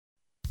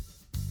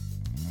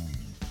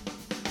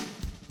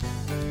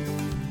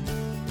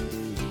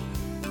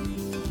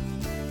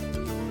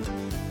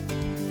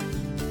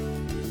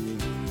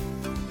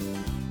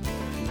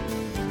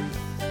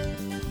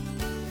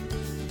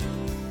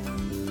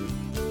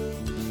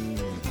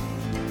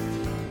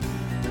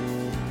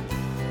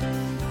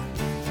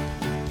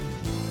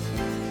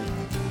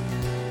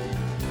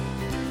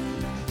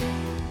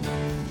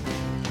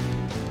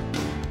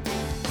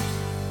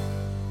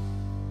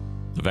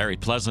A very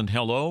pleasant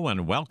hello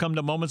and welcome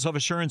to Moments of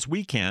Assurance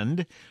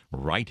Weekend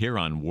right here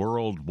on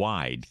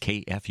Worldwide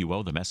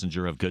KFUO, the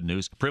messenger of good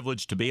news.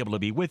 Privileged to be able to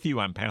be with you.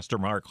 I'm Pastor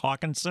Mark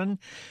Hawkinson,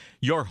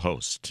 your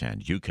host,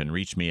 and you can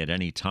reach me at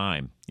any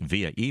time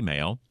via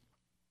email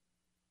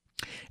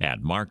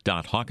at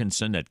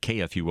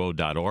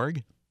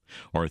mark.hawkinson@kfuo.org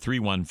or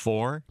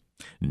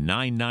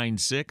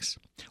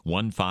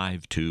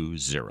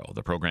 314-996-1520.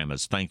 The program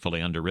is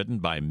thankfully underwritten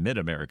by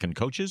Mid-American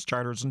Coaches,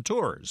 Charters, and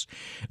Tours.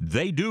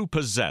 They do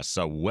possess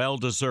a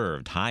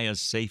well-deserved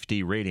highest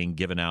safety rating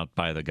given out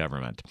by the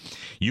government.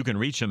 You can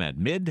reach them at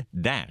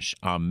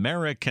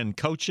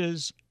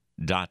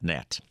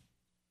mid-americancoaches.net.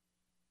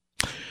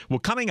 Well,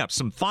 coming up,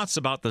 some thoughts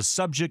about the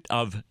subject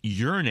of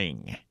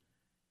yearning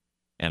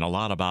and a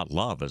lot about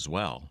love as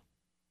well.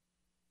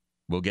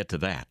 We'll get to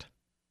that.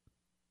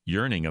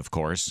 Yearning, of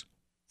course,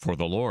 for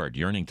the Lord,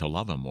 yearning to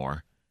love Him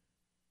more,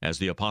 as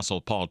the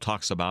Apostle Paul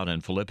talks about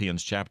in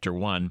Philippians chapter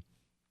 1,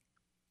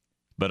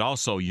 but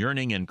also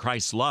yearning in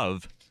Christ's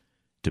love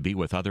to be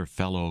with other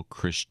fellow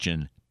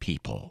Christian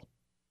people,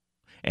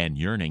 and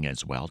yearning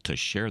as well to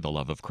share the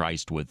love of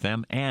Christ with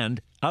them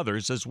and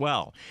others as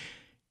well.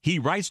 He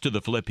writes to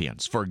the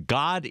Philippians, "For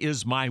God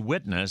is my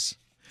witness,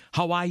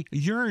 how I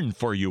yearn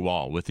for you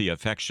all with the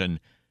affection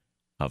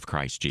of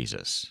Christ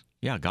Jesus."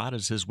 Yeah, God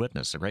is His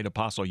witness. The great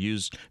apostle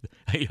used,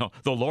 the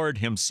Lord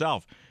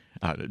Himself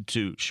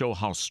to show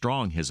how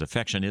strong His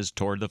affection is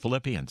toward the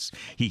Philippians.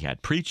 He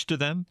had preached to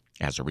them.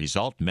 As a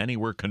result, many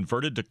were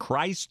converted to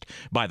Christ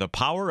by the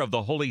power of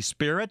the Holy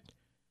Spirit.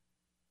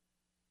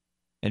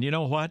 And you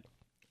know what?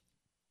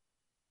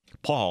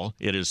 Paul,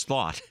 it is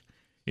thought,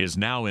 is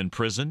now in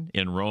prison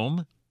in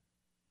Rome,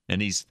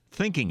 and he's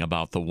thinking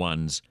about the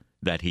ones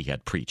that he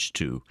had preached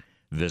to,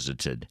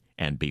 visited,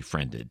 and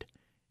befriended.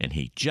 And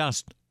he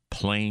just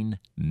plain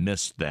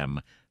missed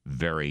them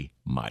very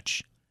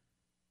much.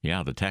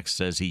 Yeah, the text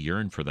says he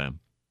yearned for them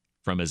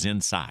from his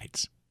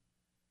insides,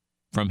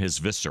 from his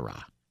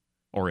viscera,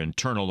 or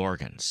internal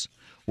organs,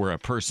 where a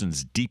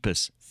person's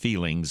deepest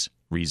feelings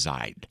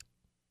reside.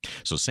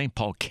 So St.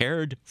 Paul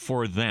cared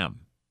for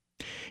them.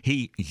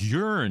 He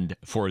yearned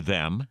for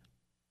them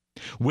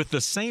with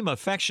the same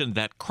affection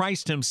that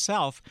Christ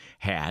Himself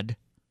had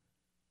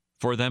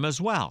for them as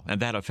well. And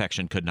that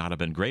affection could not have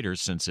been greater,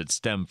 since it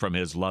stemmed from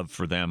His love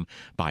for them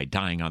by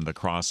dying on the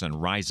cross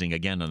and rising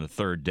again on the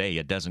third day.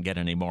 It doesn't get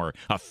any more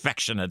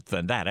affectionate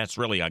than that. That's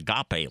really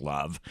agape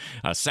love,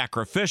 a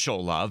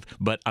sacrificial love,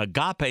 but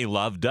agape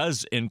love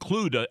does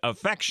include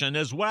affection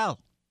as well.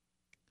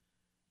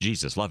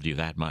 Jesus loved you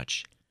that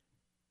much.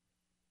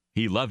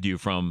 He loved you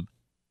from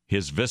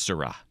His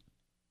viscera,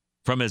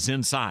 from His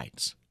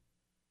insides.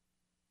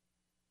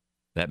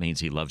 That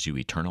means He loves you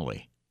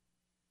eternally.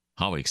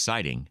 How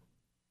exciting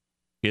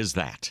is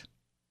that?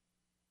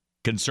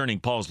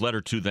 Concerning Paul's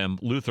letter to them,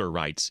 Luther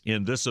writes,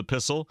 "In this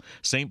epistle,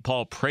 St.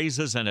 Paul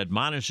praises and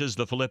admonishes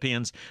the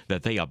Philippians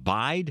that they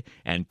abide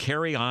and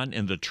carry on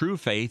in the true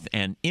faith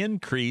and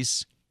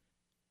increase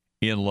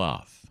in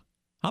love."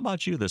 How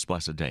about you this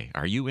blessed day?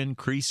 Are you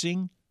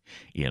increasing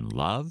in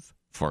love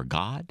for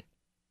God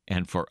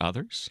and for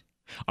others?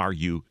 Are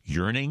you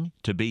yearning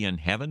to be in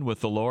heaven with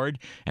the Lord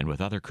and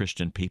with other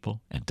Christian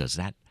people? And does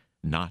that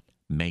not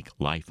make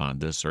life on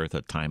this earth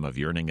a time of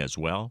yearning as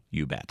well?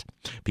 You bet.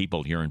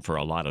 People yearn for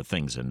a lot of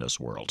things in this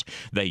world.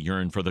 They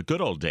yearn for the good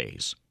old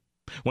days,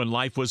 when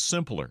life was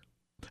simpler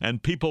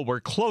and people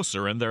were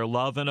closer in their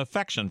love and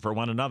affection for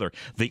one another.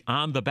 The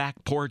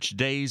on-the-back porch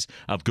days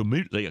of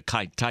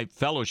Gemütlichkeit-type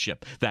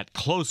fellowship, that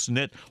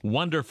close-knit,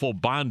 wonderful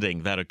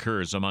bonding that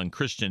occurs among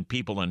Christian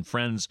people and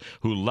friends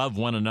who love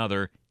one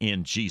another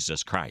in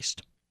Jesus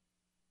Christ.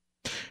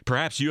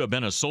 Perhaps you have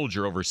been a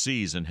soldier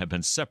overseas and have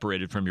been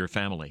separated from your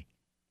family.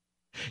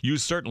 You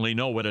certainly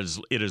know what it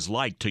is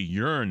like to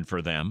yearn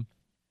for them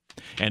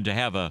and to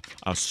have a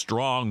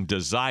strong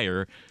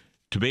desire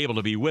to be able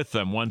to be with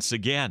them once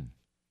again.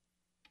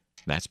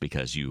 That's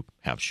because you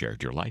have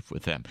shared your life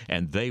with them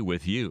and they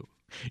with you.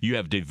 You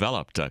have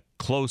developed a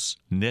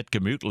close-knit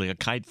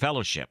Gemütlichkeit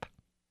fellowship.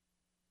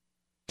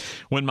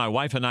 When my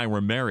wife and I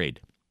were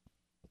married,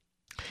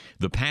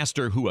 the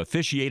pastor who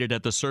officiated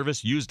at the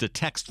service used a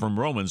text from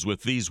Romans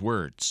with these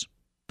words: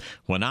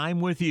 "When I'm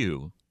with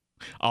you,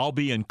 I'll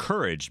be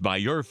encouraged by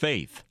your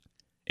faith,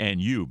 and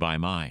you by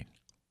mine."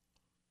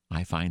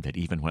 I find that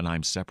even when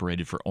I'm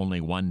separated for only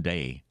one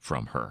day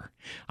from her,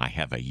 I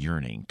have a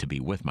yearning to be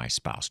with my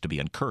spouse, to be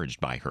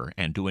encouraged by her,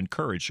 and to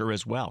encourage her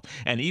as well.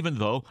 And even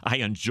though I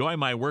enjoy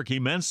my work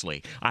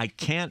immensely, I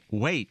can't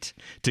wait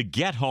to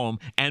get home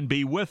and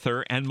be with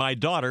her and my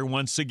daughter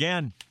once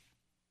again.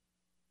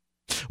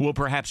 Well,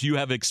 perhaps you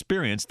have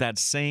experienced that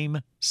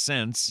same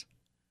sense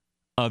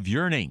of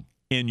yearning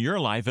in your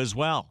life as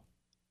well.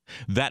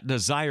 That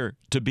desire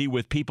to be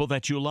with people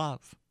that you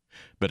love.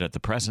 But at the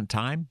present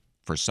time,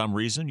 for some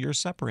reason, you're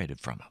separated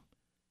from them.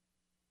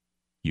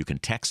 You can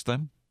text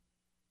them.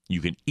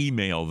 You can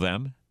email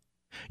them.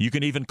 You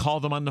can even call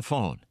them on the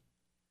phone.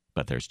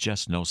 But there's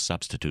just no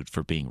substitute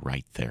for being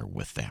right there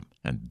with them.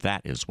 And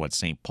that is what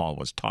St. Paul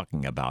was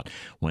talking about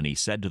when he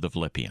said to the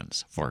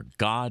Philippians, "For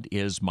God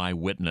is my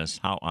witness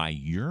how I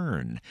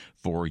yearn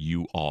for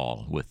you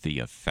all with the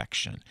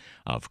affection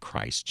of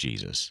Christ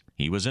Jesus."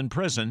 He was in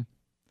prison.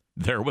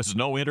 There was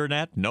no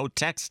internet, no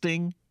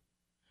texting,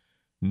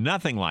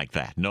 nothing like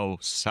that, no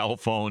cell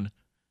phone.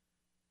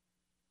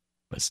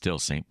 But still,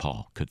 St.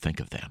 Paul could think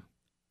of them.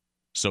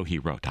 So he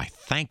wrote, "I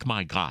thank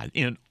my God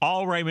in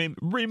all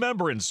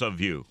remembrance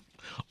of you,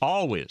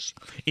 always,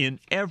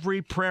 in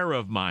every prayer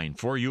of mine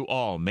for you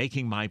all,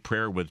 making my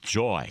prayer with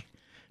joy,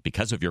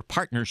 because of your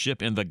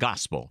partnership in the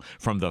gospel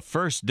from the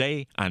first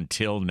day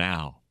until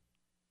now."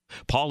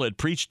 Paul had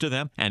preached to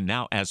them, and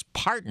now as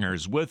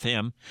partners with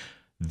him,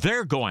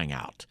 they're going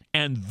out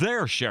and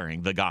they're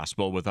sharing the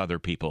gospel with other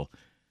people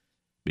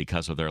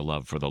because of their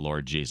love for the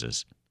Lord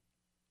Jesus,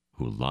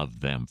 who loved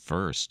them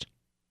first.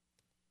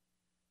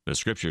 The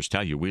scriptures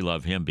tell you we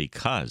love him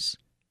because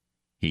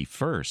he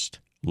first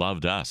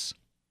loved us.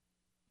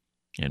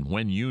 And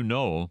when you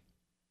know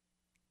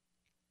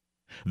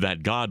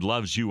that God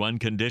loves you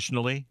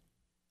unconditionally,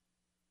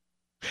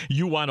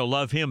 you want to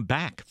love him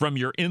back from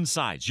your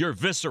insides, your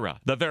viscera,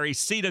 the very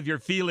seat of your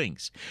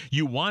feelings.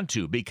 You want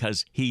to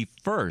because he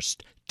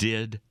first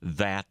did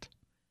that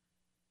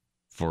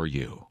for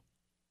you.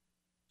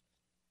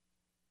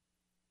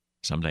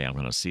 Someday I'm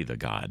going to see the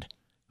God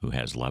who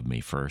has loved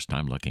me first.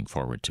 I'm looking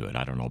forward to it.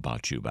 I don't know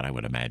about you, but I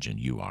would imagine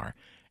you are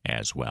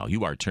as well.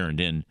 You are turned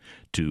in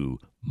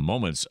to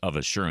Moments of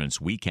Assurance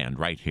Weekend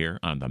right here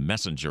on the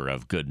Messenger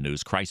of Good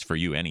News, Christ for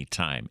you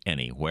anytime,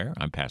 anywhere.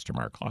 I'm Pastor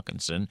Mark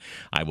Hawkinson.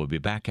 I will be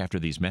back after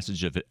these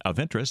messages of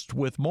interest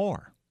with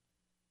more.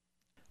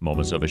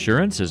 Moments of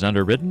Assurance is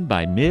underwritten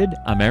by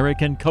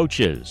Mid-American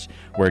Coaches,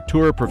 where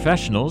tour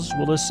professionals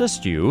will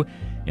assist you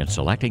in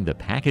selecting the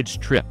package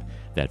trip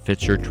that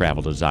fits your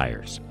travel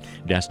desires.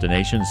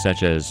 Destinations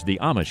such as the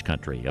Amish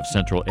country of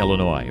central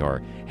Illinois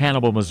or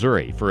Hannibal,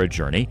 Missouri for a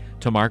journey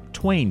to Mark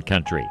Twain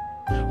country,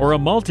 or a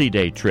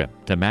multi-day trip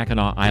to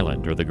Mackinac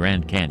Island or the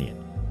Grand Canyon.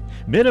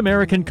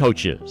 Mid-American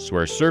Coaches,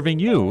 where serving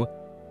you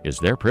is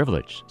their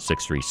privilege.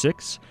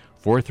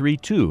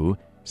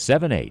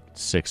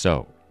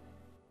 636-432-7860.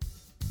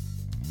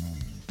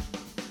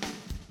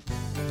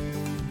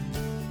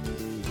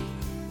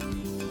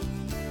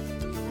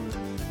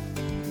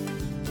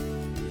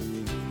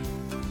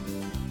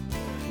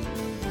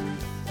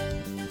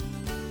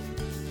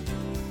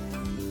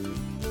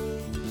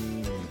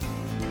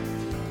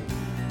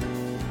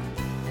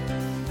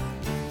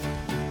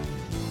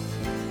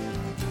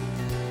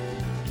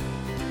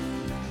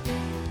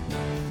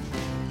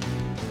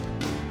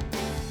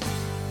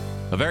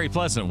 A very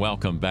pleasant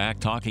welcome back,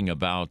 talking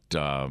about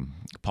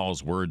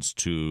Paul's words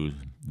to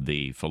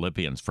the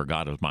Philippians, "For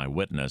God is my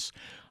witness,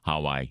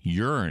 how I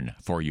yearn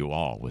for you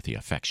all with the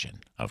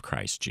affection of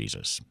Christ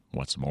Jesus."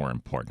 What's more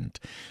important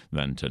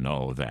than to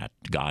know that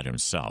God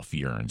himself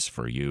yearns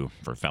for you,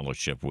 for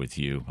fellowship with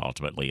you,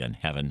 ultimately in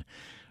heaven,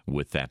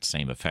 with that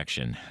same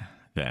affection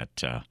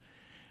that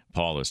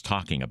Paul is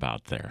talking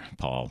about there.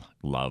 Paul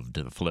loved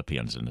the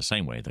Philippians in the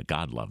same way that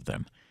God loved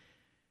them.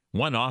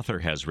 One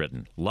author has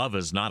written, "Love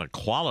is not a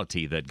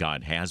quality that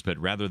God has, but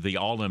rather the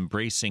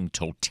all-embracing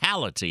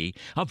totality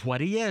of what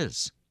he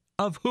is,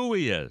 of who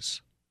he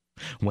is."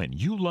 When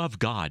you love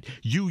God,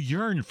 you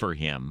yearn for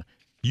him.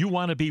 You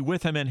want to be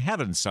with him in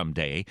heaven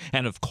someday,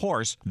 and of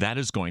course, that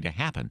is going to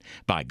happen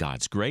by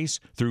God's grace,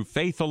 through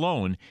faith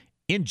alone,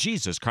 in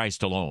Jesus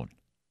Christ alone.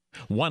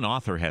 One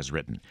author has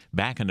written,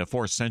 back in the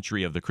 4th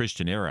century of the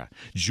Christian era,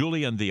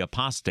 Julian the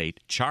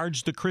Apostate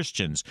charged the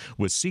Christians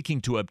with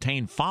seeking to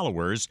obtain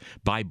followers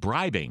by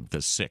bribing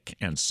the sick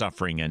and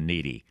suffering and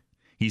needy.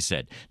 He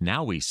said,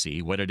 "Now we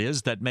see what it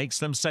is that makes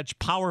them such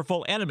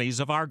powerful enemies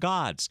of our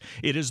gods.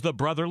 It is the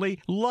brotherly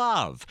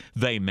love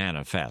they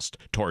manifest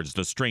towards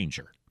the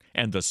stranger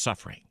and the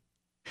suffering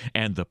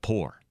and the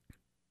poor."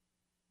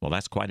 Well,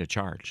 that's quite a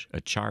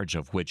charge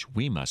of which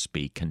we must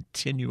be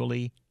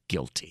continually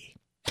guilty.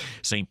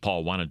 St.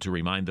 Paul wanted to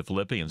remind the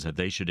Philippians that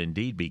they should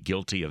indeed be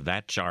guilty of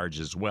that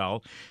charge as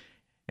well,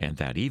 and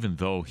that even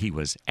though he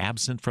was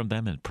absent from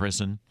them in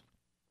prison,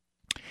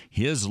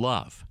 his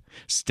love,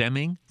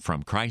 stemming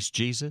from Christ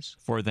Jesus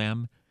for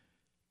them,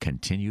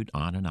 continued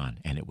on,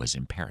 and it was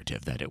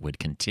imperative that it would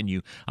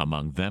continue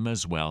among them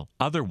as well.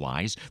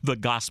 Otherwise, the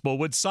gospel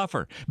would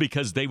suffer,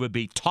 because they would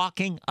be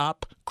talking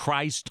up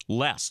Christ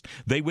less.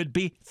 They would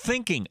be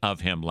thinking of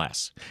him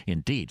less.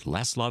 Indeed,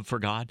 less love for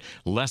God,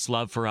 less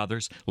love for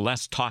others,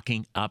 less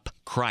talking up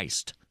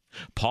Christ.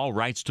 Paul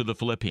writes to the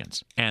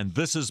Philippians, "And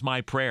this is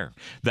my prayer,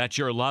 that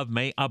your love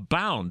may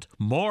abound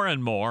more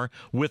and more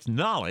with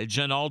knowledge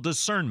and all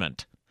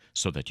discernment,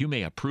 so that you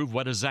may approve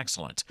what is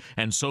excellent,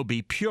 and so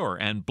be pure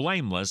and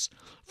blameless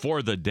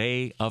for the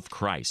day of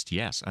Christ."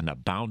 Yes, an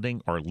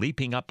abounding or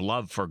leaping up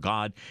love for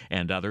God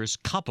and others,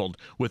 coupled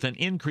with an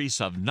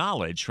increase of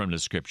knowledge from the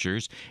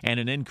Scriptures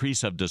and an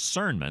increase of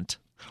discernment,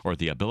 or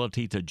the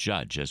ability to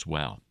judge as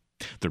well.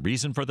 The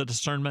reason for the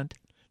discernment?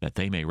 that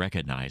they may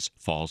recognize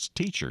false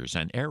teachers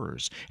and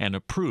errors, and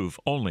approve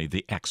only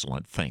the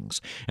excellent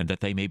things, and that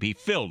they may be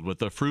filled with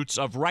the fruits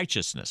of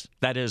righteousness,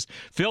 that is,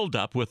 filled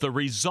up with the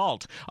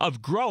result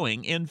of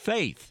growing in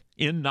faith,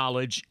 in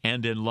knowledge,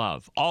 and in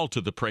love, all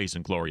to the praise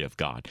and glory of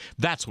God.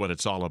 That's what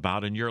it's all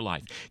about in your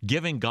life,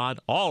 giving God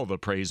all the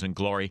praise and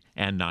glory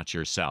and not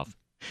yourself.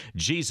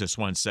 Jesus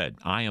once said,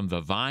 I am the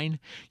vine,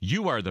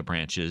 you are the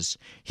branches.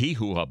 He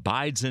who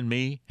abides in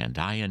me, and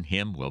I in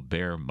him, will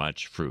bear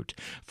much fruit.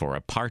 For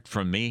apart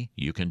from me,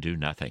 you can do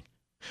nothing.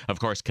 Of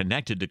course,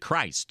 connected to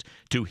Christ,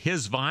 to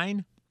his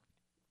vine,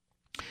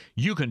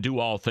 you can do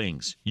all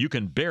things. You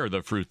can bear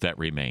the fruit that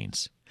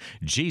remains.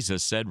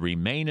 Jesus said,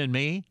 remain in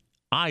me,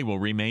 I will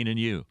remain in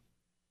you.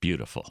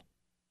 Beautiful.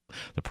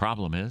 The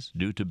problem is,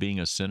 due to being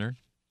a sinner,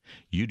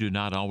 you do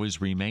not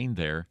always remain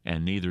there,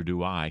 and neither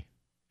do I.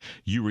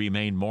 You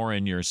remain more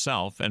in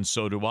yourself, and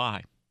so do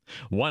I.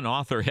 One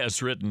author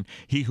has written,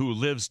 he who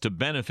lives to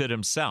benefit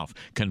himself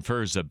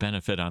confers a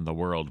benefit on the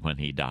world when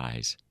he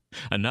dies.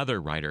 Another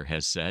writer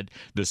has said,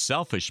 the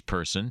selfish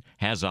person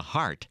has a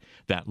heart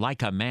that,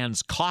 like a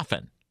man's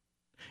coffin,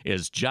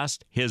 is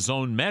just his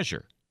own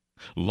measure,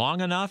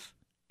 long enough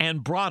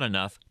and broad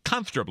enough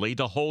comfortably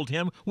to hold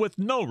him with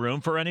no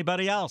room for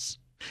anybody else.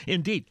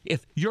 Indeed,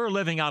 if you're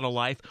living out a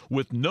life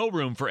with no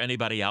room for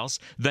anybody else,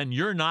 then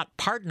you're not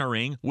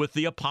partnering with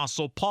the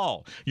Apostle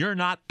Paul. You're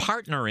not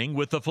partnering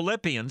with the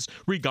Philippians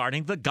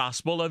regarding the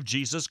gospel of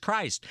Jesus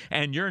Christ.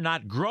 And you're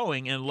not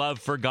growing in love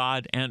for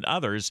God and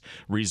others,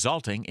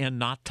 resulting in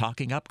not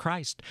talking up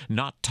Christ,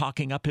 not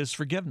talking up his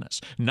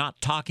forgiveness, not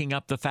talking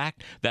up the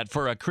fact that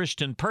for a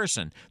Christian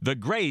person, the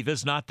grave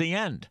is not the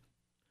end.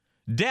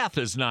 Death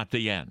is not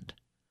the end.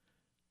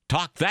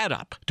 Talk that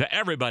up to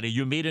everybody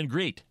you meet and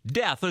greet.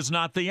 Death is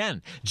not the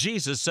end.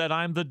 Jesus said,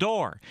 I'm the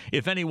door.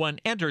 If anyone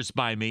enters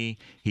by me,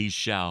 he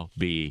shall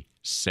be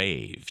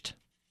saved.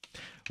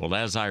 Well,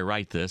 as I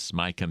write this,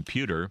 my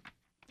computer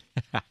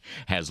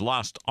has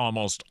lost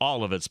almost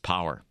all of its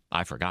power.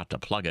 I forgot to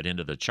plug it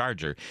into the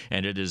charger,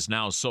 and it is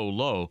now so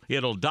low,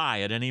 it'll die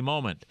at any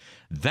moment.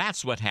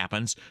 That's what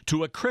happens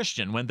to a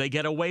Christian when they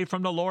get away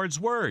from the Lord's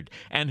Word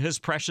and his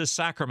precious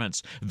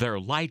sacraments. Their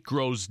light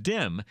grows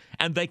dim,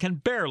 and they can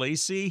barely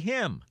see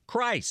him,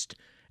 Christ.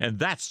 And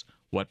that's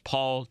what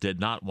Paul did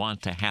not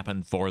want to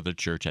happen for the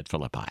church at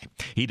Philippi.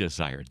 He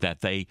desired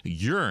that they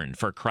yearn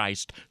for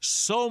Christ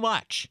so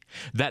much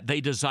that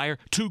they desire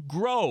to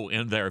grow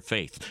in their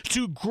faith,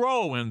 to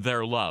grow in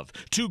their love,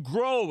 to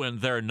grow in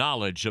their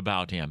knowledge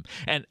about him.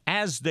 And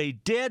as they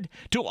did,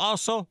 to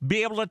also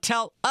be able to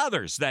tell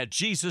others that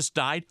Jesus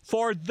died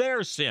for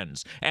their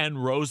sins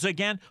and rose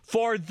again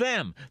for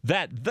them,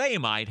 that they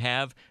might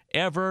have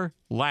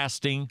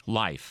everlasting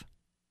life.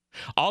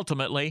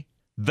 Ultimately,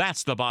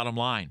 that's the bottom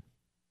line.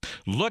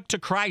 Look to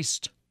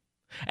Christ.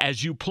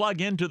 As you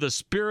plug into the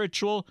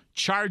spiritual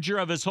charger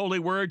of his holy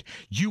word,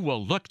 you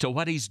will look to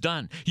what he's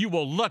done. You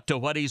will look to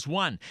what he's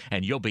won,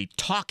 and you'll be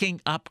talking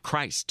up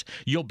Christ.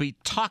 You'll be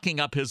talking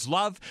up his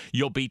love.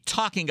 You'll be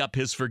talking up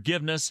his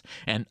forgiveness,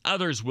 and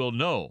others will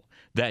know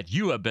that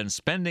you have been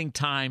spending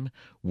time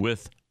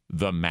with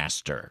the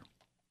Master.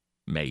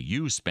 May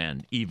you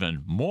spend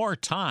even more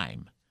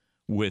time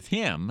with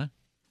him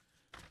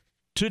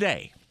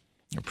today.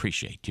 I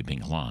appreciate you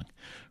being along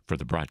for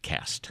the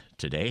broadcast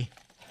today.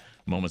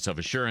 Moments of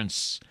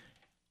Assurance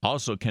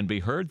also can be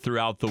heard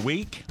throughout the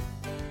week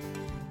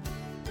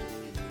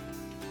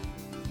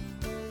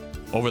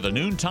over the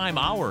noontime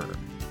hour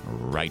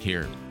right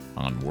here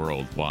on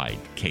Worldwide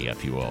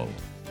KFUO.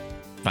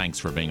 Thanks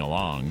for being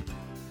along.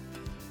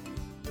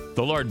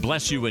 The Lord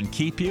bless you and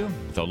keep you.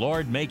 The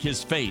Lord make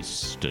his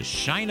face to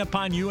shine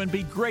upon you and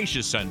be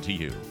gracious unto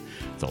you.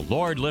 The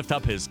Lord lift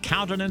up his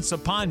countenance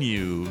upon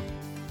you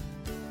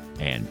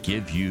and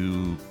give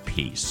you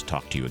peace.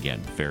 Talk to you again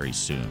very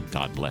soon.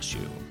 God bless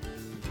you.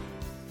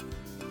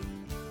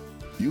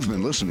 You've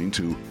been listening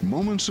to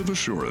Moments of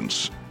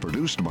Assurance,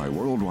 produced by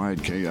Worldwide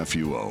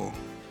KFUO.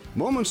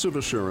 Moments of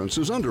Assurance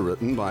is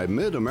underwritten by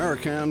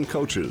Mid-American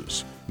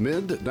Coaches.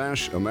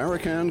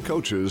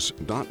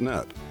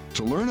 mid-americancoaches.net.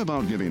 To learn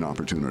about giving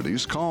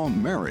opportunities, call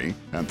Mary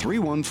at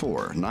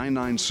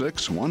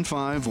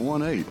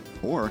 314-996-1518.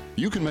 Or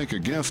you can make a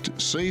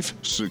gift safe,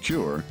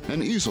 secure,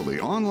 and easily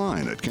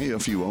online at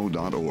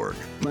kfuo.org.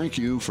 Thank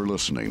you for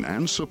listening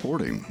and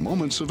supporting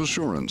Moments of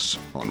Assurance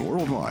on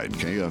Worldwide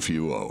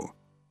KFUO.